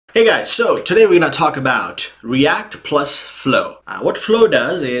Hey guys, so today we're going to talk about React plus Flow. What Flow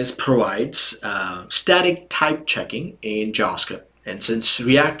does is provides static type checking in JavaScript. And since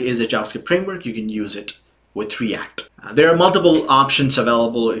React is a JavaScript framework, you can use it with React. There are multiple options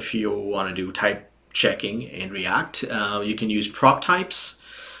available if you want to do type checking in React. You can use prop types,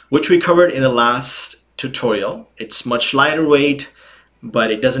 which we covered in the last tutorial. It's much lighter weight,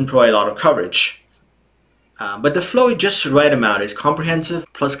 but it doesn't provide a lot of coverage. But the flow is just the right amount. It's comprehensive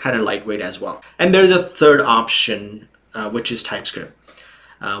plus kind of lightweight as well. And there's a third option, which is TypeScript,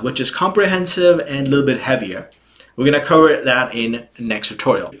 which is comprehensive and a little bit heavier. We're going to cover that in the next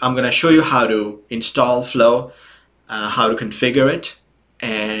tutorial. I'm going to show you how to install Flow, how to configure it,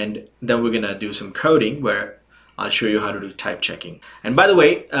 and then we're going to do some coding where I'll show you how to do type checking. And by the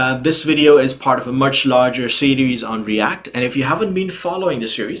way, this video is part of a much larger series on React. And if you haven't been following the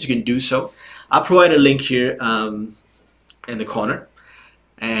series, you can do so. I'll provide a link here in the corner.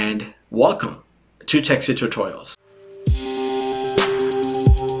 And welcome to Techsith tutorials.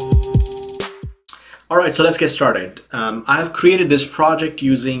 All right, so let's get started. I've created this project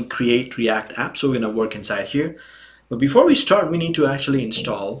using Create React App, so we're going to work inside here. But before we start, we need to actually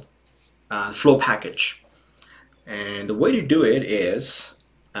install Flow package. And the way to do it is,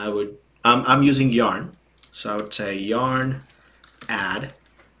 I'm using Yarn, so I would say Yarn add.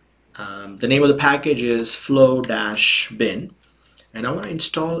 The name of the package is flow-bin, and I want to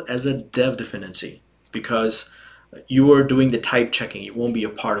install as a dev dependency because you are doing the type checking. It won't be a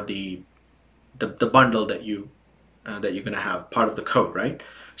part of the bundle that you're going to have, part of the code, right?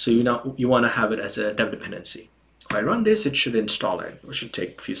 So you want to have it as a dev dependency. If I run this, it should install it. It should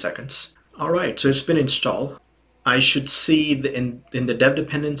take a few seconds. All right, so it's been installed. I should see in the dev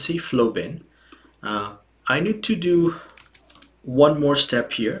dependency flow-bin. I need to do one more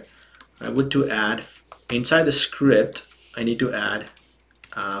step here. I would to add inside the script. I need to add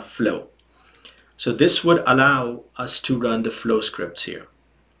flow. So this would allow us to run the flow scripts here.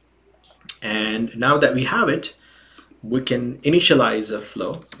 And now that we have it, we can initialize a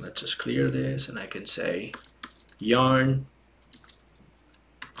flow. Let's just clear this, and I can say yarn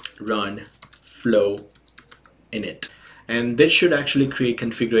run flow init, and this should actually create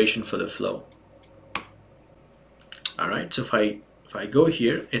configuration for the flow. All right, so if I go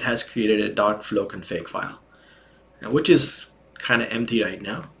here, it has created a .flow config file, which is kind of empty right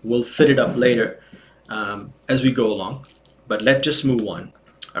now. We'll fit it up later as we go along, but let's just move on.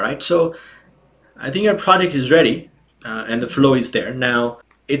 All right, so I think our project is ready and the flow is there. Now,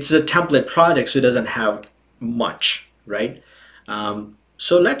 it's a template project, so it doesn't have much, right?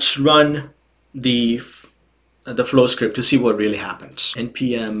 So let's run the flow script to see what really happens.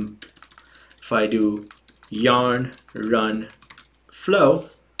 npm, if I do yarn run flow,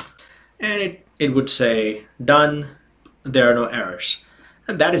 and it would say done, there are no errors.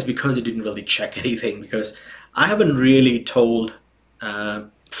 And that is because it didn't really check anything, because I haven't really told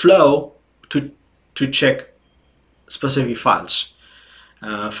Flow to check specific files.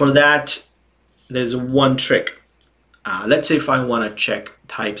 For that, there's one trick. Let's say if I want to check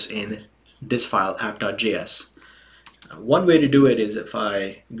types in this file app.js. One way to do it is if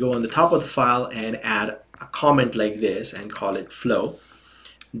I go on the top of the file and add a comment like this and call it flow,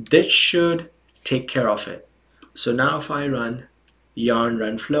 this should take care of it. So now if I run yarn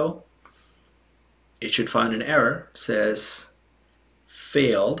run flow, it should find an error, says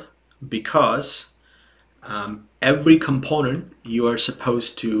failed, because every component you are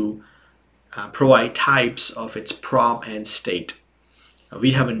supposed to provide types of its prop and state.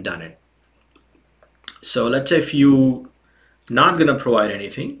 We haven't done it. So let's say if you not gonna provide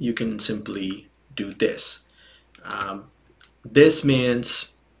anything, you can simply do this. This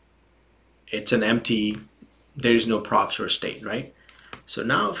means it's an empty, there is no props or state, right? So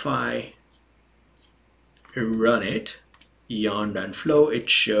now if I run it, yarn run flow, it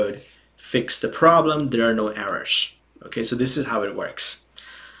should fix the problem. There are no errors. Okay, so this is how it works.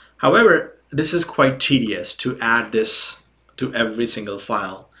 However, this is quite tedious to add this to every single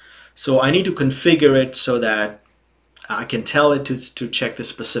file. So I need to configure it so that I can tell it to check the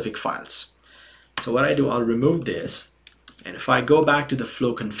specific files. So what I do, I'll remove this, and if I go back to the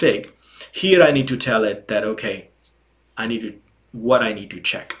flow config, here I need to tell it that, okay, what I need to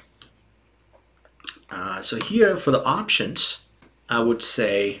check. So here for the options, I would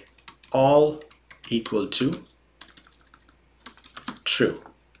say all equal to true.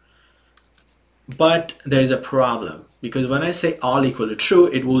 But there's a problem, because when I say all equal to true,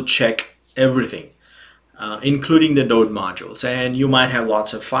 it will check everything, including the node modules. And you might have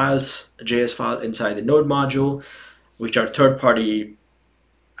lots of files, JS files inside the node module, which are third-party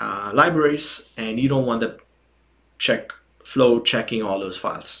libraries, and you don't want to check flow checking all those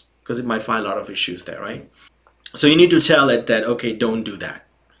files because it might find a lot of issues there, right? So you need to tell it that, okay, don't do that.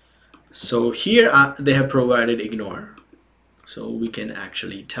 So here they have provided ignore. So we can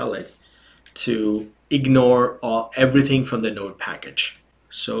actually tell it to ignore everything from the node package.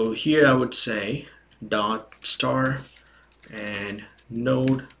 So here I would say dot star and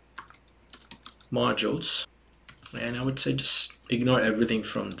node modules, and I would say just ignore everything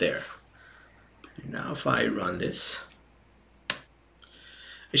from there. Now if I run this,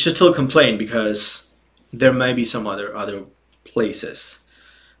 it should still complain because there may be some other places.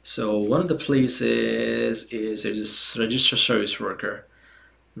 So one of the places is there's this register service worker.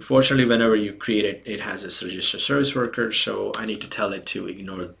 Unfortunately, whenever you create it, it has this register service worker, so I need to tell it to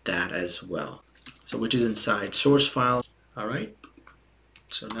ignore that as well. So which is inside source file. All right.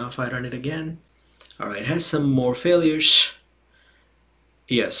 So now if I run it again, all right, it has some more failures.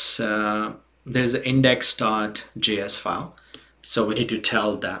 Yes, there's the index.js file. So we need to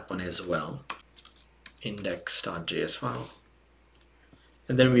tell that one as well. Index.js file.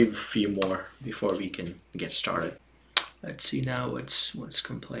 And then we have a few more before we can get started. Let's see now what's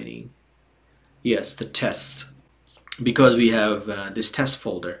complaining. Yes, the tests. Because we have this test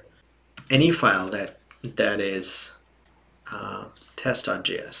folder. Any file that is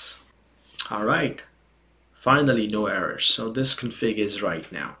test.js. All right. Finally, no errors. So this config is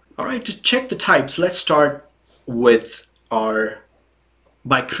right now. All right, to check the types, let's start with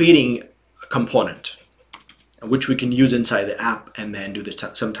by creating a component, which we can use inside the app and then do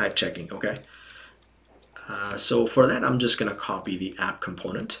some type checking, okay? So for that, I'm just gonna copy the app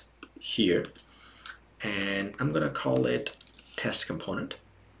component here, and I'm gonna call it test component.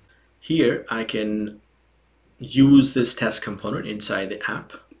 Here, I can use this test component inside the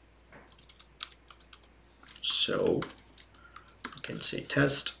app. So I can say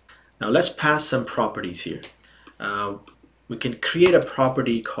test. Now let's pass some properties here. We can create a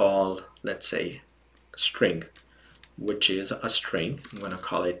property called, let's say, string, which is a string. I'm going to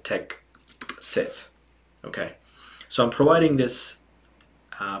call it Techsith. Okay, so I'm providing this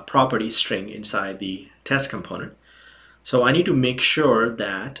property string inside the test component. So I need to make sure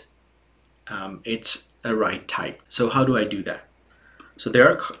that it's a right type. So how do I do that? So there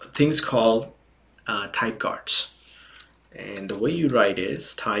are things called type guards, and the way you write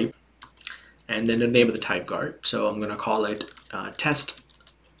is type and then the name of the type guard. So I'm going to call it test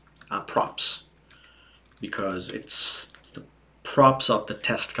props, because it's the props of the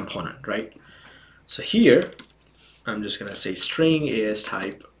test component, right? So here I'm just going to say string is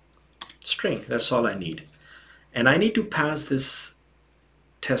type string. That's all I need, and I need to pass this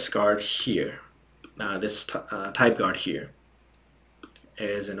test guard here, this type guard here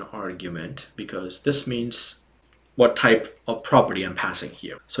as an argument, because this means what type of property I'm passing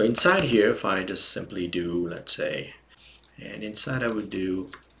here. So inside here, if I just simply do, let's say, and inside I would do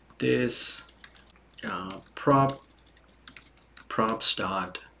this props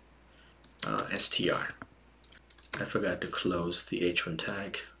dot str. I forgot to close the h1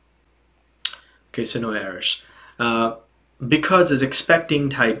 tag. Okay, so no errors. Because it's expecting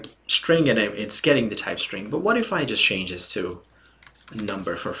type string and it's getting the type string. But what if I just change this to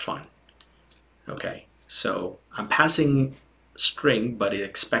number for fun? Okay, so I'm passing string, but it's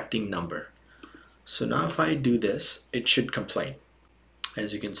expecting number. So now if I do this, it should complain.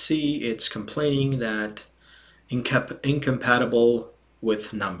 As you can see, it's complaining that incompatible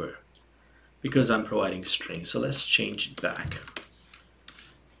with number because I'm providing string. So let's change it back.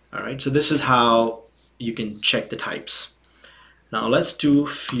 All right, so this is how you can check the types. Now let's do a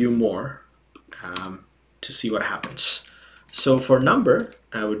few more to see what happens. So for number,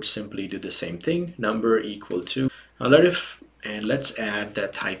 I would simply do the same thing, number equal to, now let's add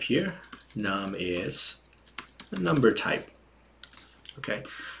that type here. Num is a number type. Okay,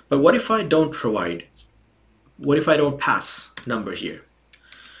 but what if I don't provide, what if I don't pass number here?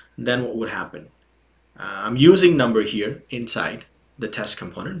 Then what would happen? I'm using number here inside the test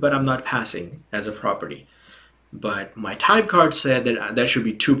component, but I'm not passing as a property. But my type card said that there should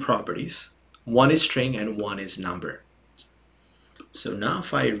be two properties. One is string and one is number. So now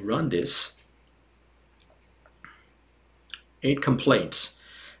if I run this, it complains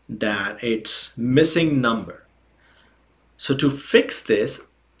that it's missing number. So to fix this,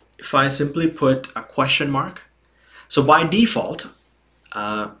 if I simply put a question mark, so by default,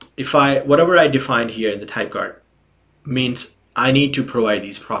 whatever I defined here in the type guard means I need to provide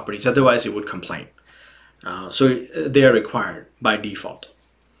these properties, otherwise it would complain. So they are required by default.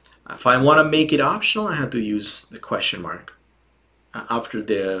 If I want to make it optional, I have to use the question mark after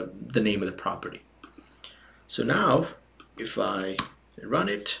the name of the property. So now if I run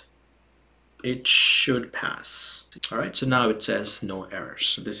it, it should pass. All right, so now it says no errors.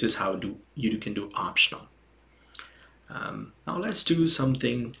 So this is how you can do optional. Now let's do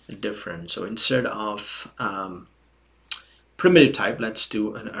something different. So instead of primitive type, let's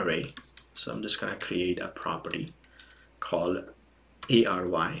do an array. So I'm just going to create a property called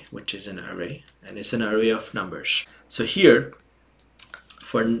ARY, which is an array, and it's an array of numbers. So here,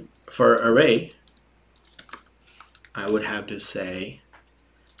 for array, I would have to say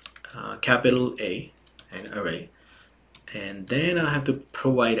capital A and array, and then I have to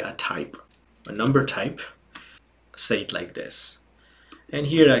provide a type, a number type, say it like this. And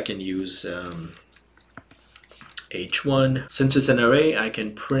here I can use h1. Since it's an array, I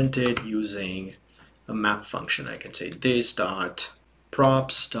can print it using a map function. I can say this dot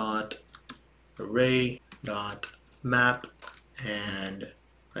props dot array dot map, and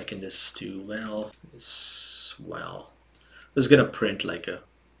I can just do this well. It's gonna print like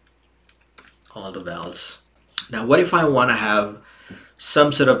all the vals. Now what if I want to have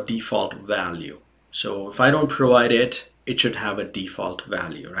some sort of default value? So if I don't provide it, it should have a default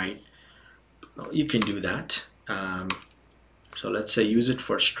value, right? Well, you can do that. So let's say use it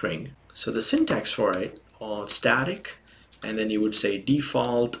for string. So the syntax for it, all static, and then you would say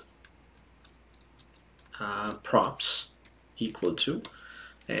default props equal to,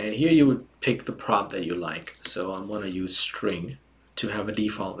 and here you would pick the prop that you like. So I'm going to use string to have a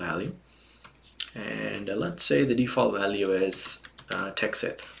default value, and let's say the default value is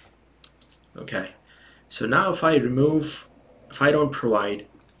Techsith. Okay, so now if I don't provide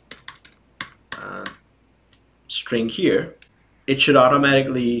string here, it should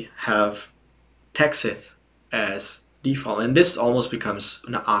automatically have Techsith as default, and this almost becomes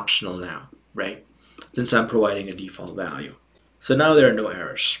an optional now, right? Since I'm providing a default value. So now there are no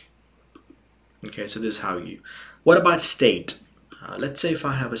errors. Okay, so this is how you. What about state? Let's say if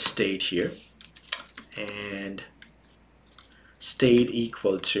I have a state here, and state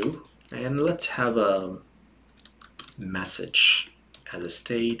equal to, and let's have a message as a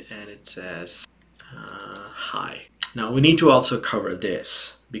state, and it says hi. Now we need to also cover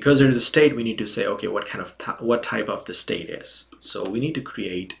this. Because there is a state, we need to say, okay, what type of the state is. So we need to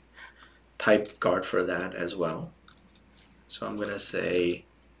create type guard for that as well. So I'm gonna say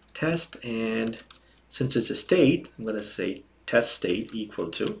test, and since it's a state, I'm gonna say test state equal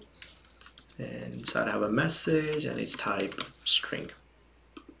to, and inside I have a message and it's type string.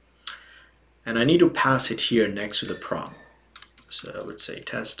 And I need to pass it here next to the prop. So I would say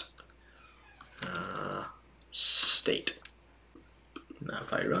test state. Now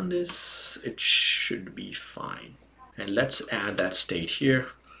if I run this, it should be fine. And let's add that state here,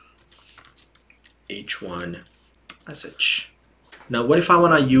 h1 message. Now what if I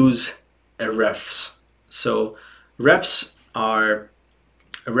want to use a refs? So refs are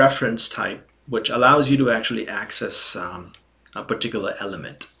a reference type which allows you to actually access a particular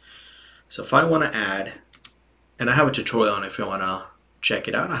element. So if I want to add, and I have a tutorial on it if you want to check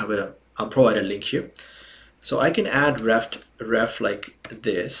it out, I'll provide a link here. So I can add ref like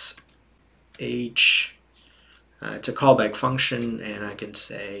this, it's a callback function, and I can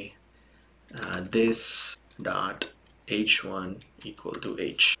say this dot h1 equal to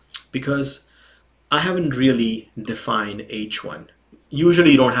h, because I haven't really defined h1.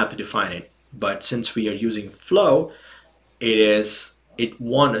 Usually you don't have to define it, but since we are using flow, it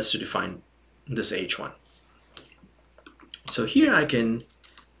wants us to define this h1. So here I can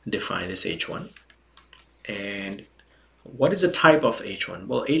define this h1. And what is the type of h1?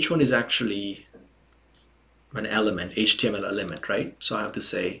 Well, h1 is actually an element, HTML element, right? So I have to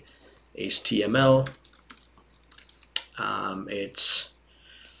say HTML, it's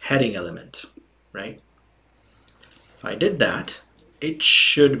heading element, right? If I did that, it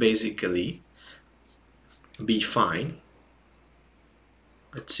should basically be fine.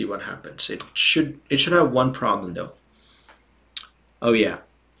 Let's see what happens. It should have one problem though. Oh yeah.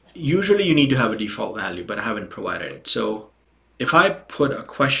 Usually you need to have a default value, but I haven't provided it. So if I put a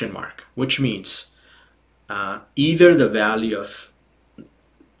question mark, which means either the value of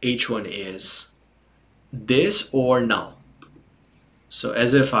h1 is this or null. So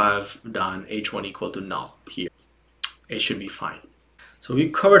as if I've done h1 equal to null here, it should be fine. So we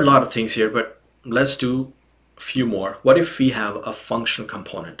covered a lot of things here, but let's do a few more. What if we have a functional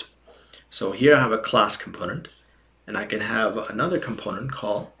component? So here I have a class component, and I can have another component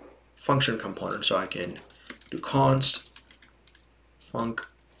called function component. So I can do const func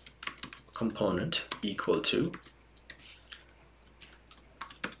component equal to,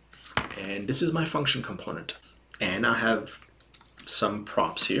 and this is my function component, and I have some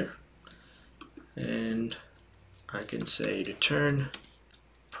props here, and I can say return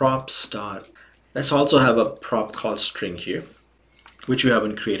props dot. Let's also have a prop called string here, which we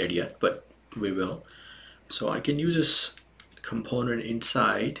haven't created yet, but we will. So I can use this component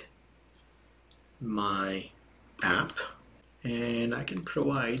inside my app, and I can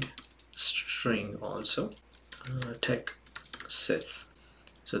provide string also, Techsith.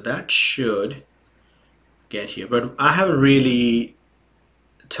 So that should get here, but I haven't really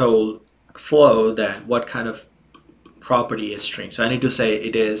told Flow that what kind of property is string. So I need to say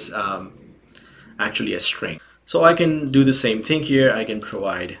it is actually a string. So I can do the same thing here. I can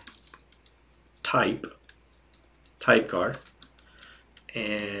provide type card,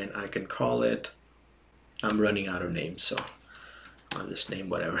 and I can call it, I'm running out of names, so I'll just name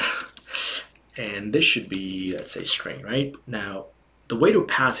whatever. And this should be, let's say, string, right? Now, the way to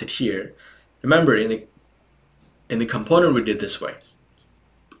pass it here, remember in the component we did this way.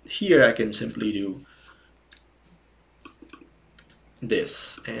 Here I can simply do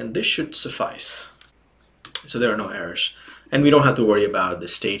this, and this should suffice. So there are no errors. And we don't have to worry about the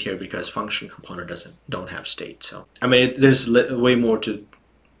state here because function component don't have state. So I mean, there's way more to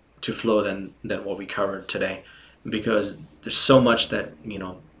Flow than what we covered today, because there's so much that, you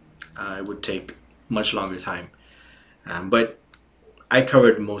know, it would take much longer time. But I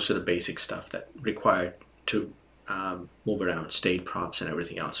covered most of the basic stuff that required to move around state, props, and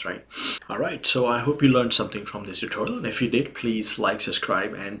everything else, right? All right, so I hope you learned something from this tutorial, and if you did, please like,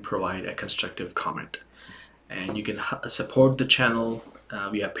 subscribe, and provide a constructive comment. And you can support the channel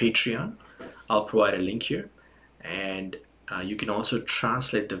via Patreon. I'll provide a link here, and you can also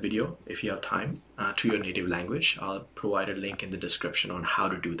translate the video if you have time to your native language. I'll provide a link in the description on how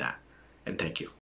to do that. And thank you.